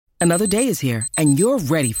Another day is here, and you're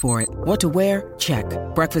ready for it. What to wear? Check.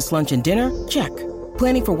 Breakfast, lunch, and dinner? Check.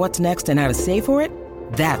 Planning for what's next and how to save for it?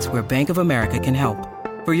 That's where Bank of America can help.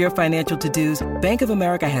 For your financial to-dos, Bank of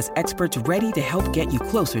America has experts ready to help get you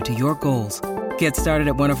closer to your goals. Get started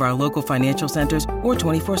at one of our local financial centers or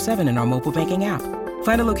 24/7 in our mobile banking app.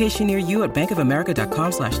 Find a location near you at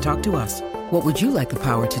bankofamerica.com/talktous. What would you like the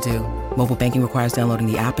power to do? Mobile banking requires downloading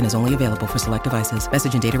the app and is only available for select devices.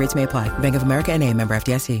 Message and data rates may apply. Bank of America N.A., member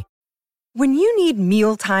FDIC. When you need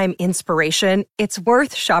mealtime inspiration, it's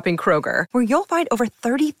worth shopping Kroger, where you'll find over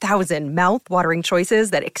 30,000 mouth-watering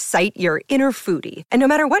choices that excite your inner foodie. And no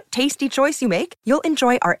matter what tasty choice you make, you'll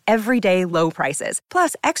enjoy our everyday low prices,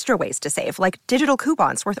 plus extra ways to save, like digital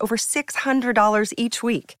coupons worth over $600 each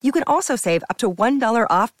week. You can also save up to $1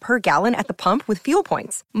 off per gallon at the pump with fuel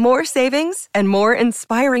points. More savings and more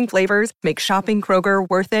inspiring flavors make shopping Kroger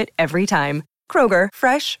worth it every time. Kroger,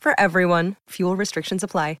 fresh for everyone. Fuel restrictions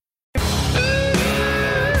apply.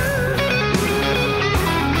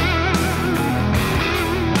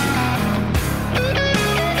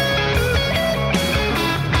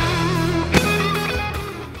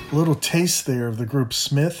 A little taste there of the group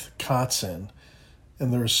Smith Kotzen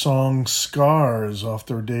and their song Scars off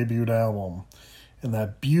their debut album, and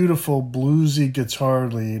that beautiful bluesy guitar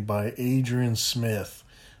lead by Adrian Smith,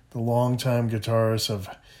 the longtime guitarist of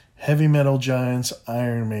heavy metal giants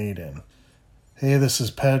Iron Maiden. Hey, this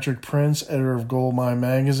is Patrick Prince, editor of Goldmine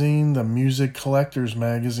Magazine, the music collector's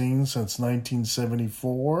magazine since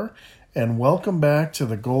 1974, and welcome back to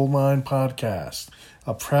the Goldmine Podcast,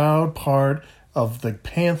 a proud part of the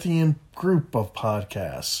Pantheon group of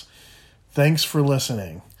podcasts. Thanks for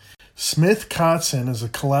listening. Smith Kotzen is a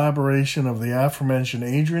collaboration of the aforementioned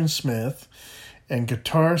Adrian Smith and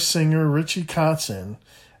guitar singer Richie Kotzen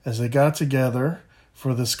as they got together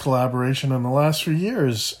for this collaboration in the last few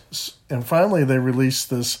years. And finally they released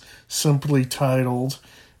this simply titled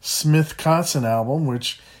Smith Kotzen album,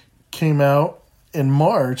 which came out in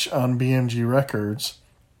March on BMG Records.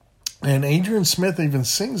 And Adrian Smith even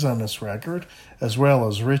sings on this record, as well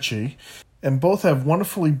as Richie. And both have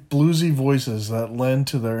wonderfully bluesy voices that lend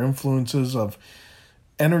to their influences of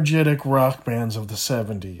energetic rock bands of the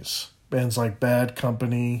 70s. Bands like Bad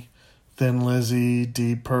Company, Thin Lizzy,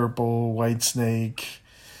 Deep Purple, Whitesnake,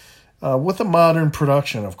 with a modern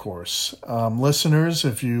production, of course. Listeners,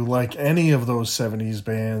 if you like any of those 70s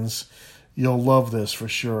bands, you'll love this for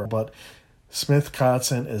sure. But Smith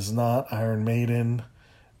Kotzen is not Iron Maiden.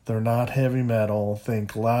 They're not heavy metal.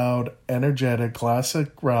 Think loud, energetic, classic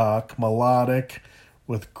rock, melodic,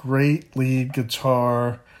 with great lead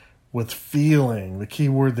guitar, with feeling. The key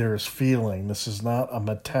word there is feeling. This is not a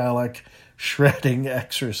metallic shredding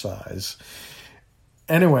exercise.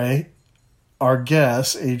 Anyway, our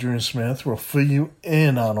guest, Adrian Smith, will fill you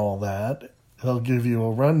in on all that. He'll give you a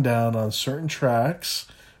rundown on certain tracks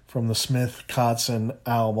from the Smith Kotzen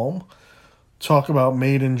album. Talk about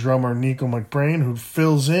Maiden drummer Nico McBrain, who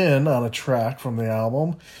fills in on a track from the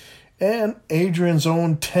album, and Adrian's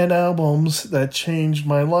own 10 albums that changed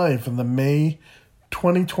my life in the May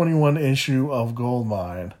 2021 issue of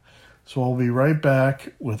Goldmine. So we'll be right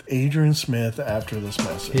back with Adrian Smith after this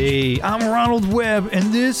message. Hey, I'm Ronald Webb,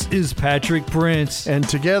 and this is Patrick Prince. And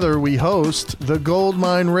together we host the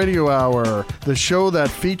Goldmine Radio Hour, the show that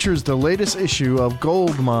features the latest issue of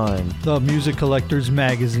Goldmine, the music collector's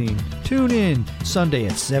magazine. Tune in Sunday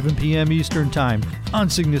at 7 p.m. Eastern Time on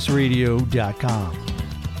CygnusRadio.com.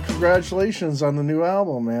 Congratulations on the new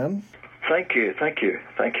album, man. Thank you.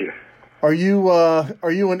 Are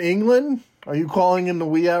you in England? Are you calling in the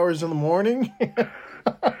wee hours in the morning?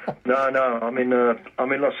 No, I'm in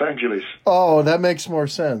Los Angeles. Oh, that makes more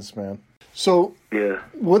sense, man. So, yeah,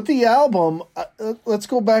 with the album, let's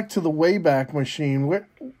go back to the Wayback Machine.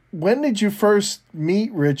 When did you first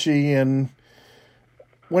meet Richie, and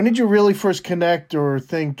when did you really first connect or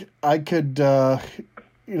think I could, I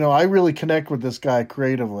really connect with this guy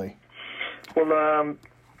creatively? Well,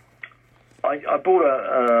 I bought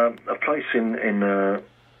a place in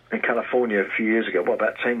California a few years ago,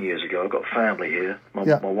 about 10 years ago. I've got family here. My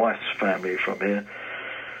wife's family from here.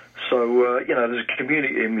 So, there's a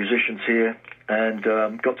community of musicians here, and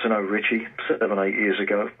got to know Richie 7-8 years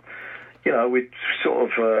ago. We'd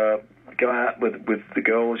sort of go out with the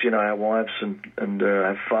girls, our wives, and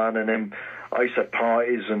have fun. And then I used to have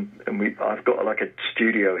parties, and I've got like a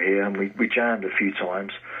studio here, and we jammed a few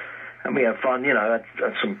times. And we had fun, had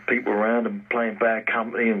some people around and playing Bad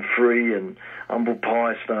Company and Free and Humble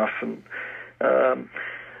Pie stuff. And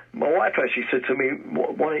my wife actually said to me,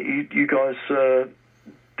 why don't you guys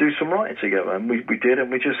do some writing together? And we did, and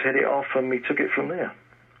we just hit it off, and we took it from there.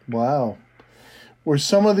 Wow. Were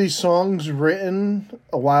some of these songs written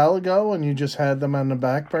a while ago and you just had them on the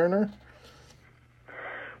back burner?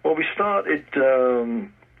 Well, we started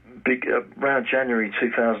around January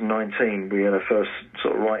 2019. We had our first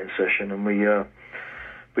sort of writing session, and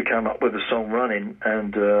we came up with the song "Running"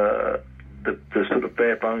 and the sort of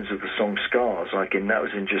bare bones of the song "Scars." That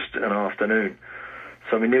was in just an afternoon.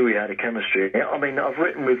 So we knew we had a chemistry. I mean, I've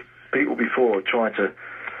written with people before, tried to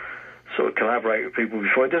sort of collaborate with people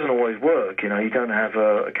before. It doesn't always work, you know. You don't have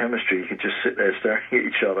a chemistry. You can just sit there staring at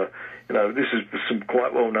each other. You know, this is some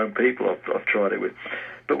quite well-known people I've tried it with.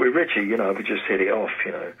 But with Richie, you know, we just hit it off,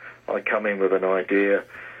 you know. I'd come in with an idea,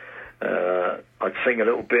 I'd sing a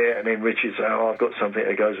little bit, and then Richie'd say, "Oh, I've got something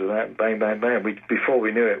that goes with that," and bang, bang, bang. Before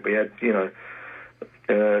we knew it, we had, you know,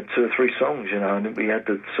 2 or 3 songs, you know, and we had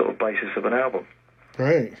the sort of basis of an album.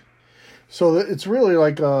 Great. So it's really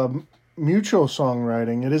like mutual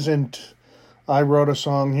songwriting. It isn't, I wrote a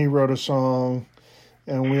song, he wrote a song,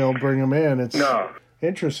 and we all bring them in. It's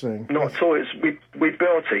interesting. Not at all. We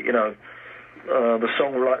built it, you know. The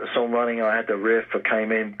song "Running," I had the riff, I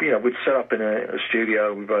came in, you know, we'd set up in a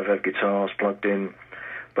studio, we both have guitars plugged in,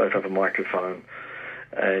 both have a microphone,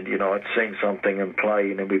 and, you know, I'd sing something and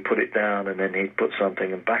play, and then we put it down, and then he'd put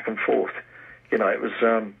something, and back and forth. You know, it was,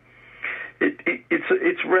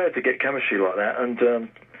 it's rare to get chemistry like that, and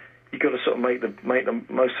you got to sort of make the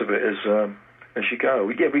most of it as you go.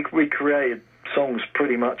 We created songs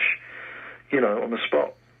pretty much, you know, on the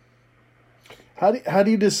spot. How do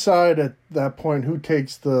you decide at that point who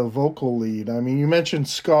takes the vocal lead? I mean, you mentioned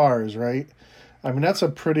Scars, right? I mean, that's a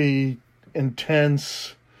pretty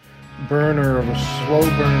intense burner of a slow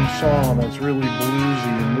burn song that's really bluesy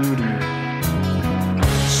and moody.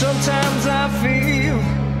 Sometimes I feel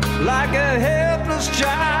like a helpless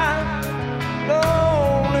child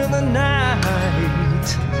alone in the night.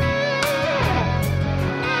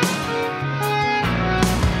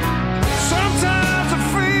 Sometimes I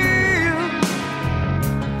feel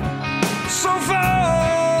so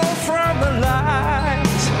far from the light.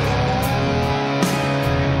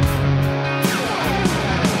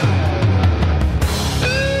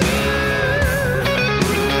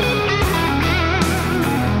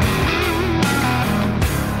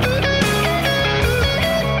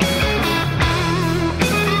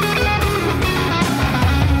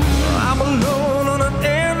 I'm alone on an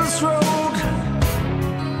endless road,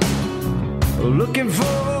 looking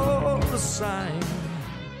for a sign.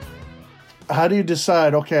 How do you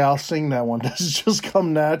decide, okay, I'll sing that one? Does it just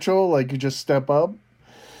come natural, like you just step up?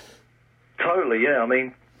 Totally, yeah. I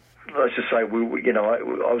mean, let's just say, you know, I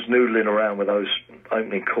was noodling around with those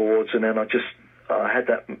opening chords, and then I had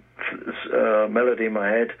that melody in my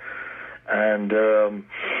head, and,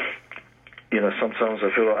 you know, sometimes I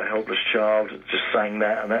feel like a helpless child, just sang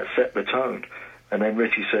that, and that set the tone. And then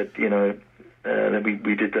Richie said, you know, then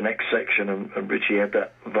we did the next section, and Richie had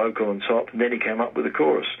that vocal on top, and then he came up with the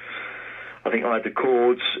chorus. I think I had the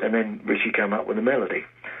chords, and then Richie came up with the melody.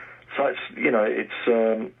 So it's, you know, it's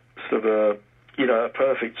sort of a, you know, a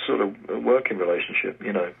perfect sort of working relationship.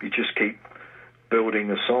 You know, you just keep building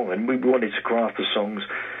the song, and we wanted to craft the songs,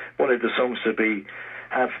 wanted the songs to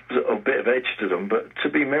have a bit of edge to them, but to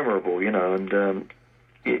be memorable. You know, and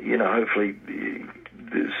you know, hopefully,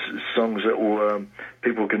 there's songs that will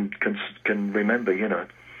people can remember. You know,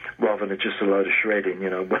 rather than just a load of shredding, you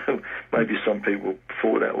know. Maybe some people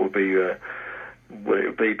thought that would be what it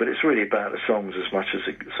would be, but it's really about the songs as much as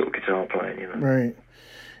the sort of guitar playing, you know. Right.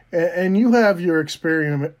 And you have your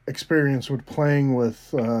experience with playing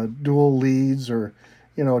with dual leads, or,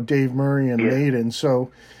 you know, Dave Murray and Maiden.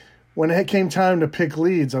 So when it came time to pick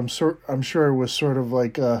leads, I'm sure it was sort of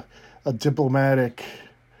like a diplomatic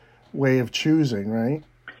way of choosing, right?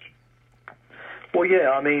 Well,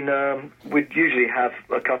 yeah, I mean, we'd usually have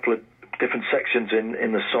a couple of different sections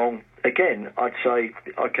in the song. Again, I'd say,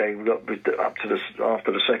 okay, we've got up to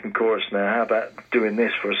after the second chorus now, how about doing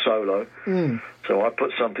this for a solo? So I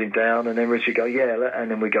put something down, and then Richie go, yeah, and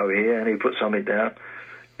then we go here, and he put something down.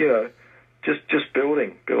 You know, just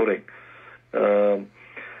building. And,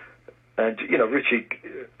 you know, Richie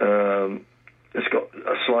has got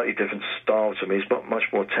a slightly different style to me. He's a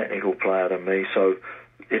much more technical player than me, so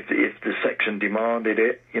if the section demanded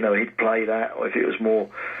it, you know, he'd play that. Or if it was more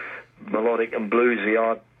melodic and bluesy,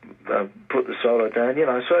 I'd put the solo down. You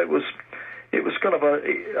know, so it was kind of an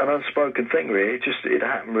unspoken thing, really. It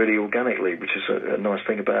happened really organically, which is a nice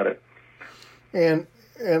thing about it. And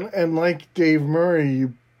like Dave Murray,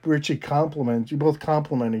 you both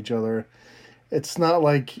compliment each other. It's not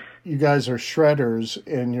like you guys are shredders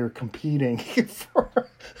and you're competing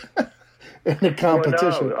in a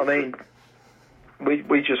competition. Well, no, I mean,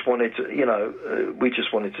 we just wanted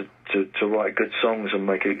to, to write good songs and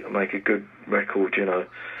make a good record,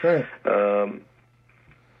 Right.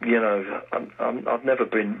 I've never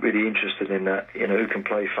been really interested in that, who can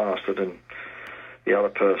play faster than the other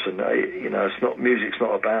person. Music's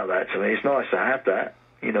not about that to me. It's nice to have that,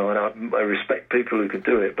 and I respect people who can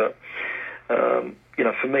do it, but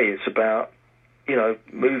for me it's about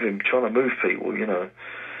trying to move people, and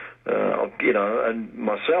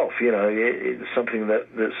myself, it's something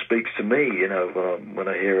that speaks to me, when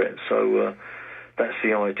I hear it. So that's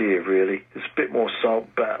the idea, really. It's a bit more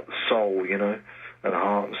about soul, and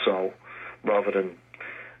heart and soul, rather than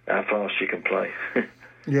how fast you can play.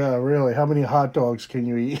 Yeah, really. How many hot dogs can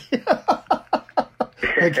you eat?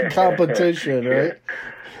 Like a competition, right?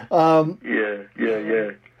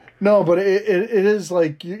 Yeah. No, but it is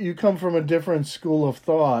like you come from a different school of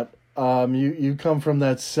thought. You come from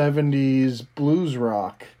that 70s blues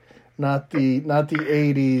rock, not the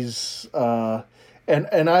 80s.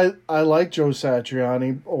 And I like Joe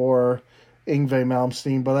Satriani or Yngwie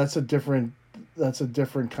Malmsteen, but that's a different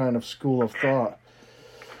kind of school of thought.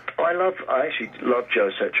 I actually love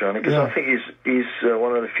Joe Satriani because I think he's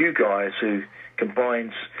one of the few guys who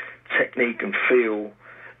combines technique and feel,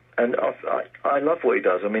 and I love what he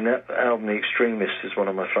does. I mean, that album, The Extremist, is one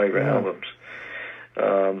of my favourite albums.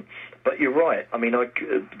 But you're right. I mean,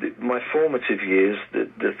 my formative years,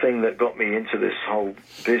 the thing that got me into this whole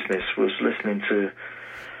business was listening to,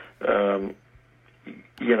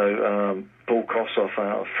 Paul Kossoff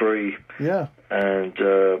out of Free. Yeah. And,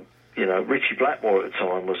 Ritchie Blackmore at the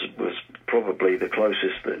time was probably the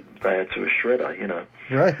closest that they had to a shredder,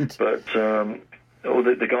 Right. But all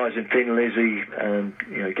the guys in Thin Lizzy and,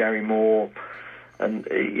 Gary Moore, and,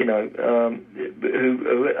 who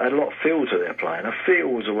had a lot of feel to their playing. A feel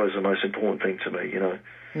was always the most important thing to me,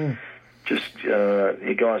 Just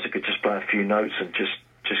you guys who could just play a few notes and just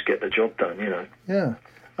get the job done, Yeah.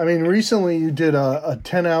 I mean, recently you did a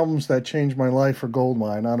 10 albums that changed my life for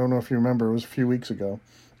Goldmine. I don't know if you remember. It was a few weeks ago.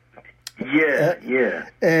 Yeah.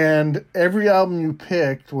 And every album you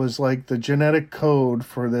picked was like the genetic code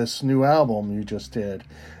for this new album you just did.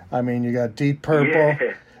 I mean, you got Deep Purple,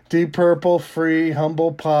 Free,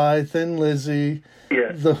 Humble Pie, Thin Lizzy,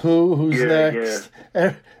 The Who, Who's Next,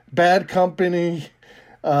 Bad Company.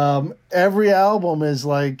 Every album is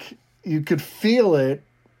like, you could feel it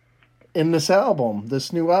in this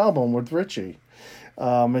new album with Ritchie.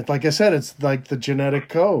 Like I said, it's like the genetic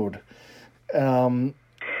code.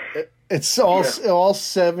 It's all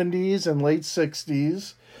 70s and late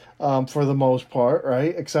 60s for the most part,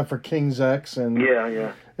 right? Except for King's X and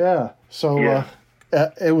yeah. So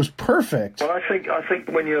it was perfect. Well, I think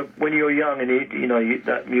when you're young and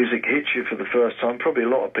that music hits you for the first time, probably a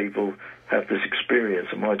lot of people have this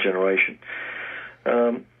experience of my generation.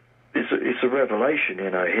 It's a revelation,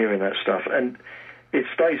 hearing that stuff, and it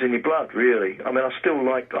stays in your blood, really. I mean, I still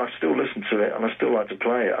listen to it, and I still like to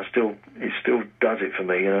play it. It still does it for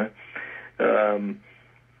me,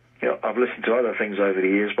 I've listened to other things over the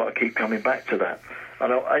years, but I keep coming back to that.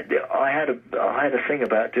 And I had a thing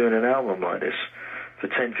about doing an album like this for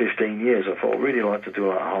 10, 15 years. I thought I'd really like to do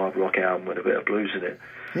a hard rock album with a bit of blues in it.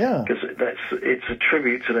 Yeah, because it's a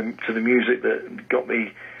tribute to the music that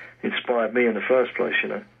inspired me in the first place,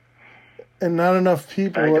 And not enough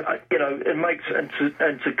people. And, it makes and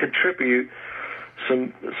to contribute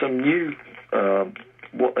some new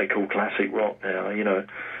what they call classic rock now.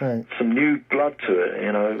 Right. Some new blood to it.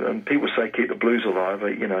 And people say keep the blues alive,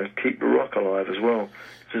 but keep the rock alive as well.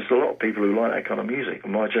 So there's a lot of people who like that kind of music.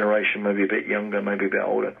 My generation, maybe a bit younger, maybe a bit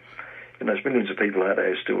older. There's millions of people out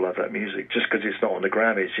there who still love that music. Just because it's not on the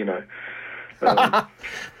Grammys, I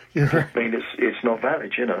mean, it's not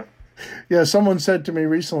valid, Yeah, someone said to me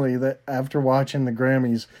recently that after watching the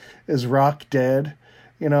Grammys, is rock dead?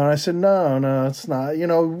 And I said, no, it's not.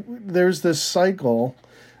 There's this cycle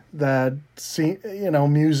that,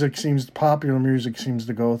 popular music seems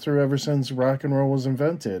to go through ever since rock and roll was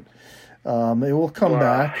invented. It will come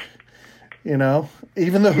back,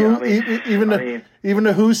 Even the Who, even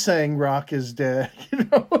the Who saying rock is dead.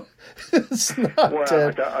 It's not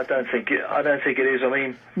dead. I don't think it is. I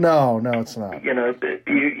mean, no, it's not.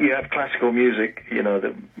 You have classical music.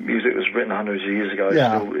 The music was written hundreds of years ago.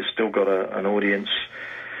 Yeah. It's still got an audience.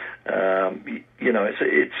 It's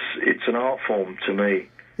an art form to me.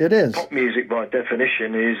 It is. Pop music, by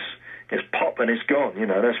definition, is pop and it's gone.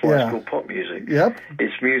 That's why it's called pop music. Yep.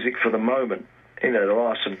 It's music for the moment. There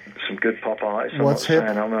are some good pop artists. I'm What's not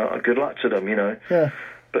hip? saying good luck to them. Yeah.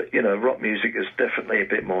 But rock music is definitely a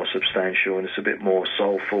bit more substantial and it's a bit more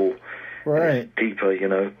soulful. Right. It's deeper.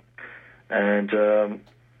 And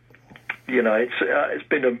You know,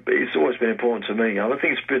 it's always been important to me. I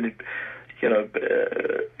think it's been, you know,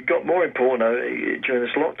 got more important during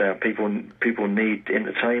this lockdown. People need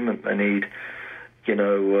entertainment. They need, you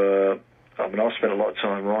know. I mean, I've spent a lot of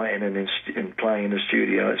time writing and in playing in the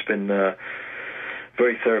studio. It's been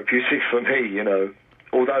very therapeutic for me. You know,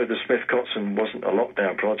 although the Smith Kotzen wasn't a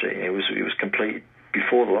lockdown project, it was completed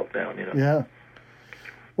before the lockdown. You know. Yeah.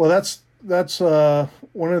 Well, that's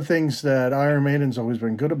one of the things that Iron Maiden's always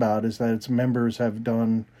been good about is that its members have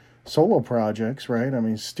done solo projects, right? I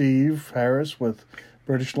mean, Steve Harris with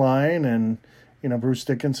British Lion and, you know, Bruce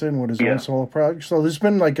Dickinson with his own solo project. So there's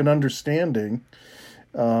been like an understanding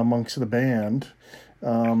amongst the band,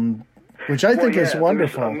 which I think is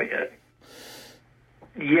wonderful.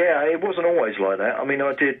 It wasn't always like that. I mean,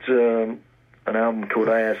 I did an album called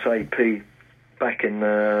ASAP back in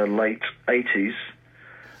the late 80s,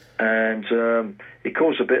 and it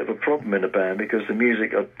caused a bit of a problem in the band because the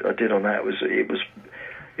music I did on that was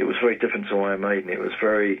very different to Iron Maiden. It was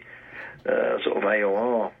very sort of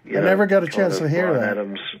AOR. I never got a chance to hear that.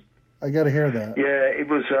 Adams. I got to hear that. Yeah, it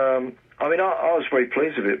was. I mean, I was very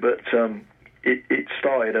pleased with it, but it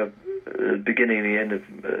started at the beginning and the end of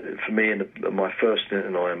for me in my first stint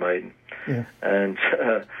in Iron Maiden. Yeah. And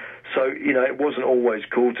so, you know, it wasn't always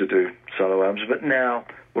cool to do solo albums, but now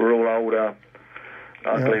we're all older,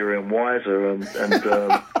 uglier and wiser, and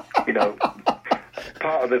you know,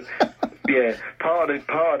 part of the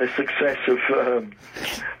success of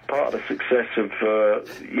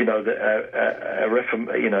you know,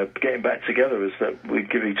 you know, getting back together is that we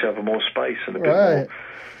give each other more space and a bit more,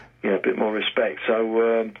 you know, a bit more respect.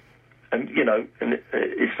 So, and you know, and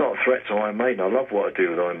it's not a threat to Iron Maiden. I love what I do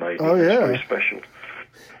with Iron Maiden. Oh, yeah. It's very special.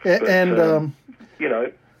 And you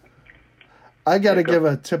know, I got to give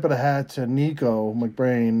a tip of the hat to Nico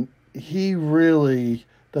McBrain. He really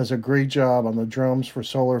does a great job on the drums for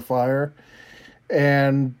Solar Fire.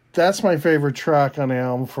 And that's my favorite track on the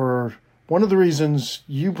album for one of the reasons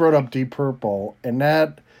you brought up Deep Purple, and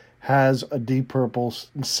that has a Deep Purple,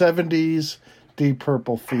 70s Deep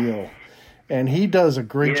Purple feel. And he does a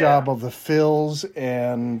great job of the fills,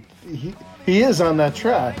 and he is on that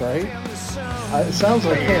track, right? It sounds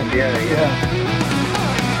like him. Yeah.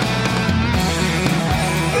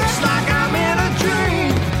 It's like I'm in a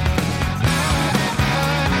dream,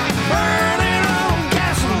 burning on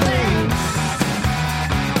gasoline.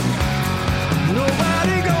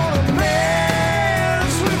 Nobody gonna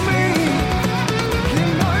mess with me. You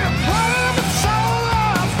know you're putting the soul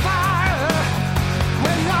on fire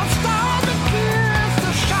when y'all start to kiss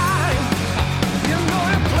the shine. You know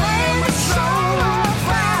you're playing the soul on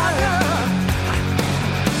fire.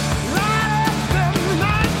 Light up the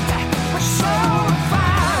night with soul on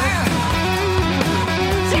fire.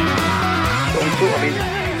 I mean,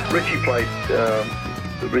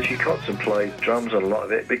 Richie Kotzen played drums on a lot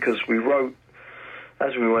of it because we wrote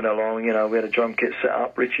as we went along. You know, we had a drum kit set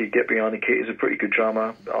up. Richie would get behind the kit. He's a pretty good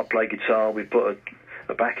drummer. I play guitar. We put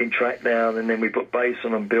a backing track down, and then we put bass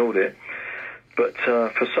on and build it. But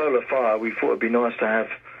for Solar Fire, we thought it'd be nice to have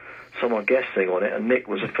someone guesting on it, and Nick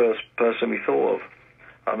was the first person we thought of.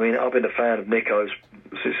 I mean, I've been a fan of Nico's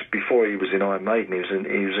since before he was in Iron Maiden.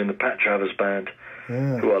 He was in the Pat Travers band,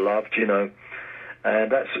 who I loved, you know.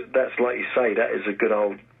 And that's like you say, that is a good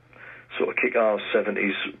old sort of kick-ass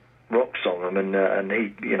 70s rock song. I mean, and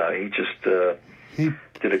he just he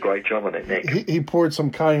did a great job on it, Nick. He poured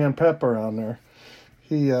some cayenne pepper on there.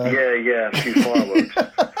 A few fireworks.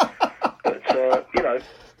 But you know,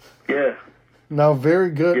 No, very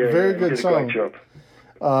good, very good song. Great job.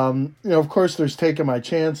 You know, of course, there's Taking My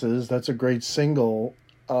Chances. That's a great single.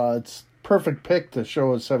 It's perfect pick to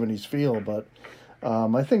show a 70s feel, but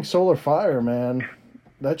I think Solar Fire, man,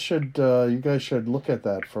 that should you guys should look at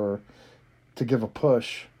that to give a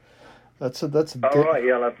push. That's all right.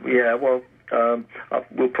 Yeah, well,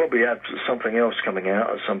 we'll probably have something else coming out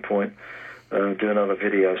at some point. Do another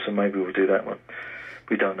video, so maybe we'll do that one.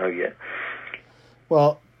 We don't know yet.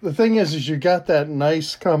 Well, the thing is you got that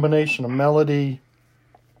nice combination of melody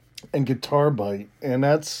and guitar bite, and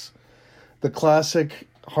that's the classic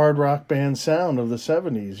hard rock band sound of the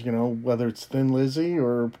 70s, you know, whether it's Thin Lizzy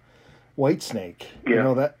or Whitesnake. You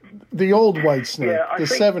know, that the old Whitesnake, the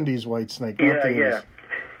 70s Whitesnake.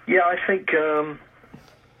 Yeah, I think you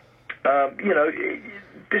know,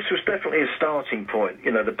 this was definitely a starting point,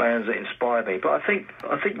 you know, the bands that inspired me, but I think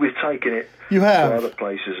we've taken it to other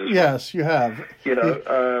places as well. Yes, you have. You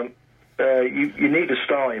know, you need a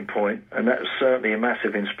starting point, and that's certainly a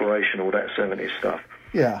massive inspiration, all that 70s stuff.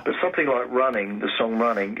 Yeah. But something like Running, the song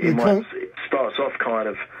Running, it starts off kind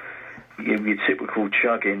of your typical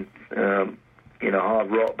chugging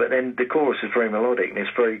hard rock, but then the chorus is very melodic and it's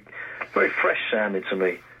very, very fresh sounding to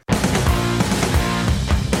me.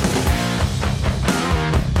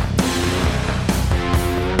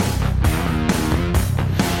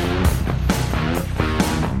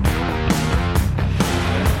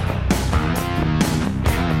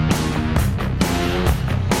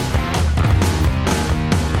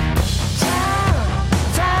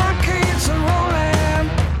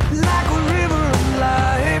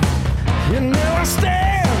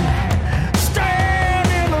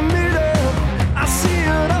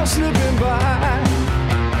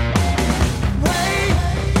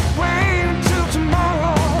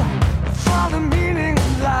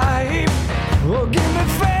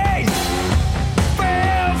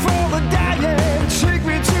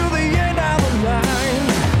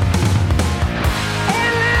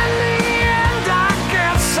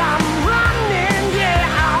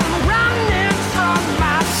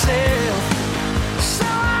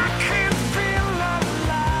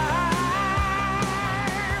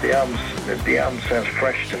 The album sounds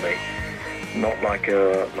fresh to me, not like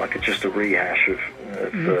just a rehash of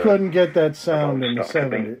you couldn't get that sound in the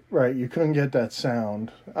 70s, right? You couldn't get that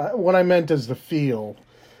sound. What I meant is the feel,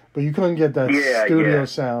 but you couldn't get that studio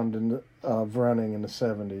sound in the, of Running in the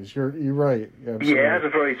 70s. You're right. Absolutely. Yeah, it has a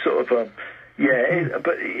very sort of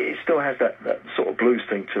but it still has that sort of blues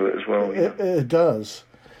thing to it as well. It does,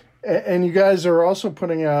 and you guys are also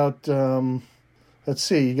putting out. Let's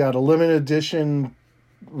see, you got a limited edition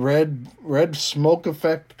red smoke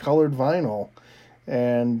effect colored vinyl,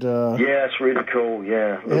 and yeah, it's really cool.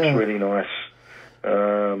 Yeah, it looks really nice.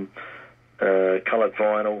 Colored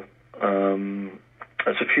vinyl.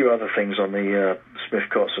 There's a few other things on the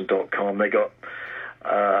smithkotzen.com. They got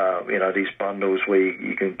these bundles where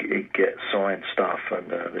you can get signed stuff, and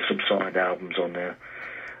there's some signed albums on there.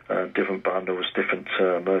 Different bundles, different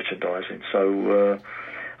merchandising. So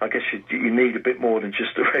I guess you need a bit more than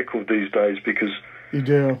just a record these days, because you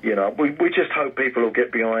do. We just hope people will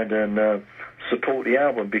get behind and support the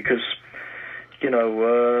album, because it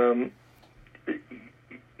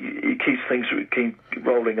keeps things keep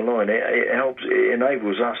rolling along. It helps. It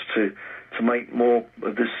enables us to make more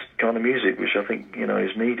of this kind of music, which I think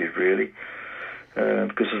is needed really,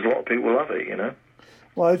 because there's a lot of people love it.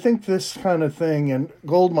 Well, I think this kind of thing, and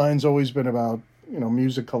Goldmine's always been about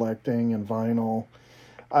music collecting and vinyl.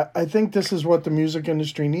 I think this is what the music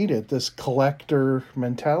industry needed, this collector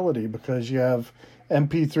mentality, because you have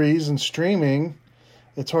MP3s and streaming.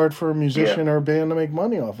 It's hard for a musician or a band to make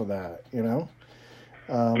money off of that,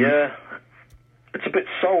 yeah, it's a bit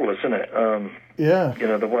soulless, isn't it?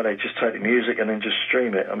 The way they just take the music and then just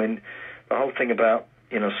stream it. I mean, the whole thing about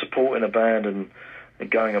supporting a band and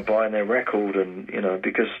going and buying their record, and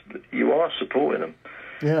because you are supporting them.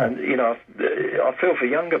 Yeah. And I feel for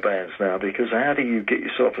younger bands now, because how do you get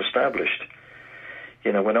yourself established?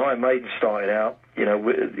 When Iron Maiden started out, it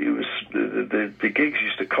was the gigs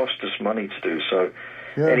used to cost us money to do. So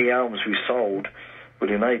any albums we sold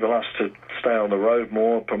would enable us to stay on the road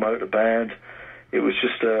more, promote the band. It was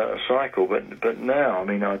just a cycle. But now, I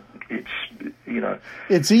mean,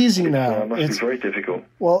 it's easy now. It must be very difficult.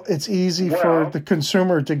 Well, it's easy for the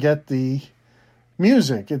consumer to get the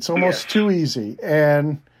music. It's almost too easy.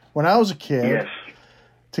 And when I was a kid,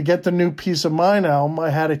 to get the new Peace of Mind album, I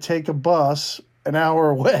had to take a bus an hour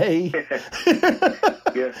away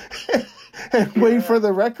and wait for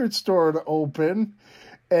the record store to open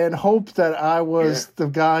and hope that I was the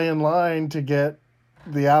guy in line to get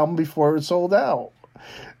the album before it sold out.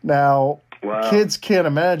 Now, kids can't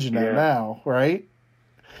imagine that now, right?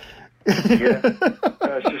 It's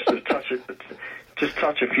just to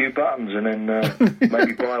touch a few buttons and then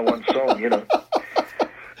maybe buy one song,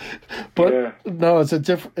 But no, it's a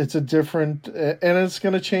different, and it's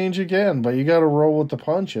going to change again. But you got to roll with the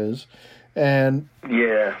punches, and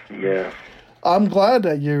I'm glad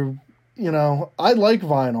that I like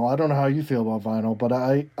vinyl. I don't know how you feel about vinyl, but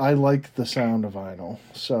I like the sound of vinyl.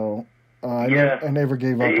 So I never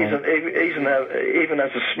gave up on it. Even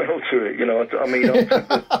has a smell to it, I mean,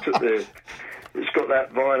 it's got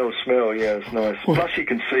that vinyl smell. Yeah, it's nice. Plus, you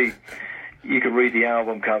can read the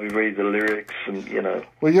album cover, read the lyrics, and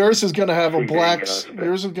Well, yours is going to have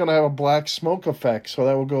yours is going to have a black smoke effect, so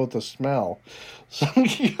that will go with the smell. So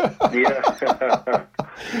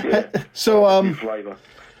So flavor.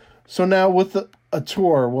 So now with a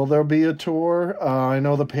tour, will there be a tour? I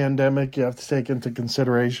know the pandemic you have to take into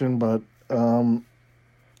consideration, but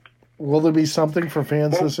will there be something for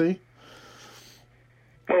fans to see?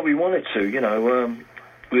 Well, we wanted to,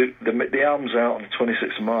 the album's out on the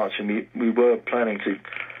 26th of March, and we were planning to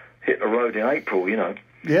hit the road in April,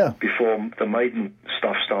 before the Maiden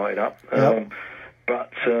stuff started up. but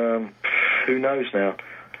who knows now?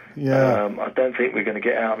 Yeah. I don't think we're going to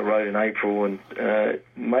get out on the road in April, and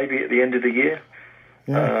maybe at the end of the year.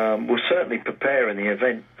 Yeah. We'll certainly prepare in the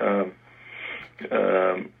event.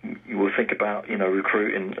 We'll think about,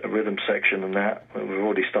 recruiting a rhythm section and that. We've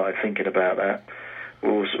already started thinking about that.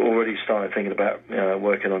 We've already started thinking about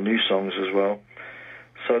working on new songs as well.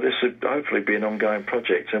 So this would hopefully be an ongoing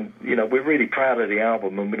project. And, we're really proud of the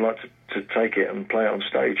album, and we'd like to take it and play it on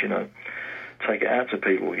stage, take it out to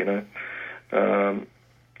people,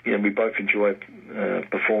 we both enjoy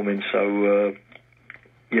performing. So,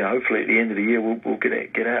 hopefully at the end of the year we'll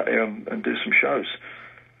get out there and do some shows.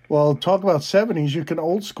 Well, talk about 70s. You can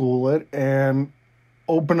old school it and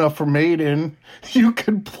open up for Maiden. You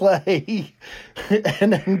can play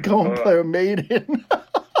and then go and play a Maiden.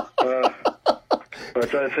 I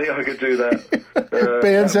don't think I could do that.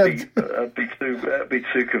 Bands that'd be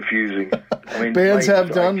too confusing. I mean, bands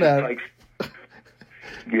have done that.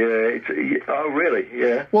 Oh, really?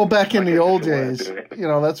 Yeah. Well, back in the old days,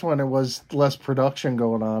 that's when it was less production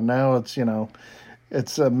going on. Now it's,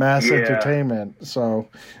 it's a mass entertainment. So,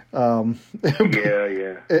 it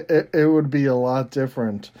would be a lot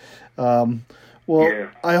different. I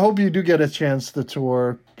hope you do get a chance to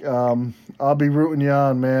tour. I'll be rooting you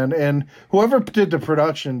on, man. And whoever did the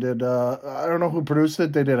production did, I don't know who produced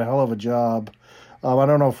it. They did a hell of a job. I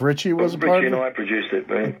don't know if Richie was a part of it. Richie and I produced it,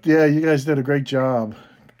 man. Yeah, you guys did a great job.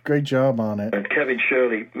 Great job on it. And Kevin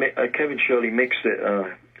Shirley mixed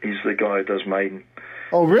it. He's the guy who does Maiden.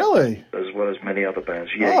 Oh, really? As well as many other bands.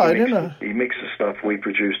 Yeah, I didn't know. He mixed the stuff. We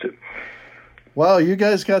produced it. Wow, you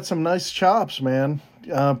guys got some nice chops, man,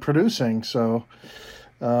 producing. So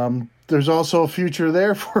there's also a future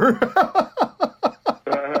there for...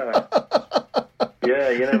 Yeah,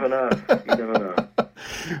 you never know.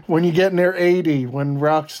 When you get near 80, when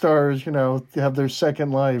rock stars, have their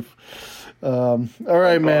second life. All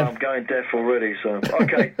right, man. I'm going deaf already, so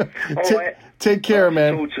okay. All right. Take care,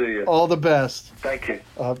 man. Talk to you. All the best. Thank you.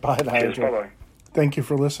 Bye, Cheers. Bye-bye. Thank you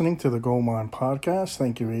for listening to the Goldmine Podcast.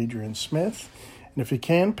 Thank you, Adrian Smith. And if you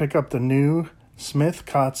can, pick up the new Smith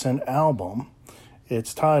Kotzen album.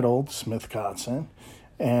 It's titled Smith Kotzen.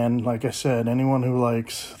 And like I said, anyone who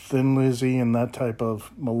likes Thin Lizzy and that type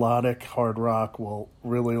of melodic hard rock will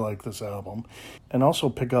really like this album. And also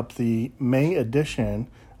pick up the May edition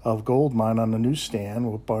of Goldmine on the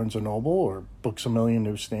newsstand with Barnes & Noble or Books A Million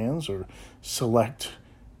newsstands or select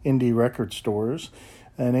indie record stores.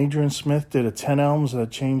 And Adrian Smith did a 10 albums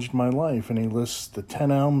that changed my life, and he lists the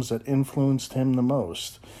 10 albums that influenced him the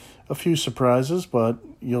most. A few surprises, but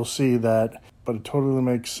you'll see that. But it totally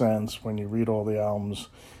makes sense when you read all the albums.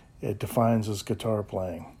 It defines his guitar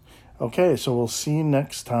playing. Okay, so we'll see you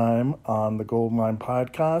next time on the Goldmine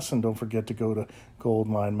Podcast, and don't forget to go to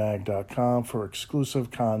goldminemag.com for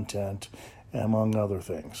exclusive content, among other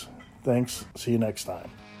things. Thanks. See you next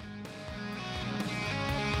time.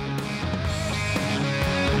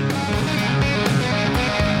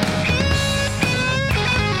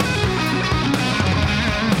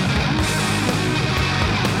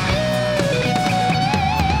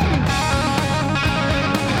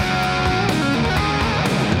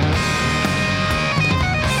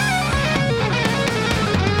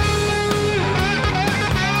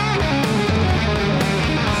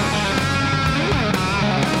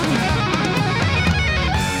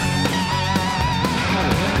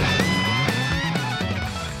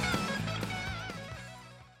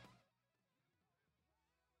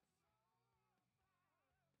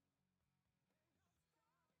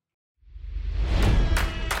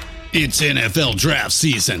 It's NFL draft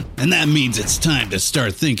season, and that means it's time to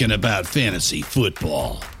start thinking about fantasy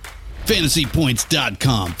football.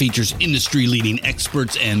 FantasyPoints.com features industry-leading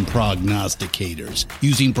experts and prognosticators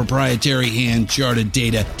using proprietary hand-charted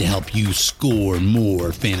data to help you score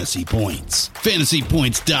more fantasy points.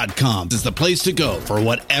 FantasyPoints.com is the place to go for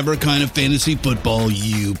whatever kind of fantasy football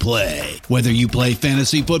you play. Whether you play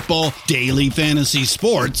fantasy football, daily fantasy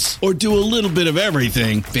sports, or do a little bit of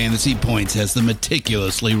everything, Fantasy Points has the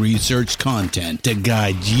meticulously researched content to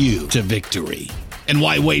guide you to victory. And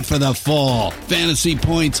why wait for the fall? Fantasy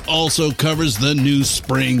Points also covers the new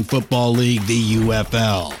spring football league, the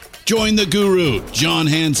UFL. Join the guru, John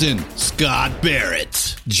Hansen, Scott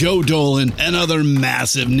Barrett, Joe Dolan, and other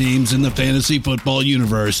massive names in the fantasy football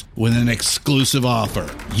universe with an exclusive offer.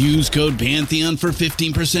 Use code Pantheon for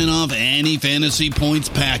 15% off any Fantasy Points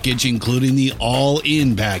package, including the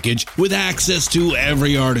all-in package, with access to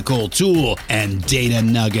every article, tool, and data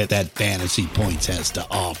nugget that Fantasy Points has to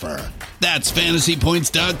offer. That's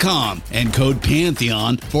FantasyPoints.com and code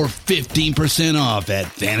Pantheon for 15% off at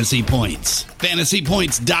Fantasy Points.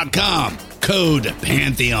 FantasyPoints.com. FantasyPoints.com. Code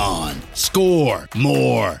Pantheon. Score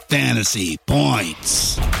more fantasy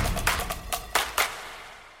points.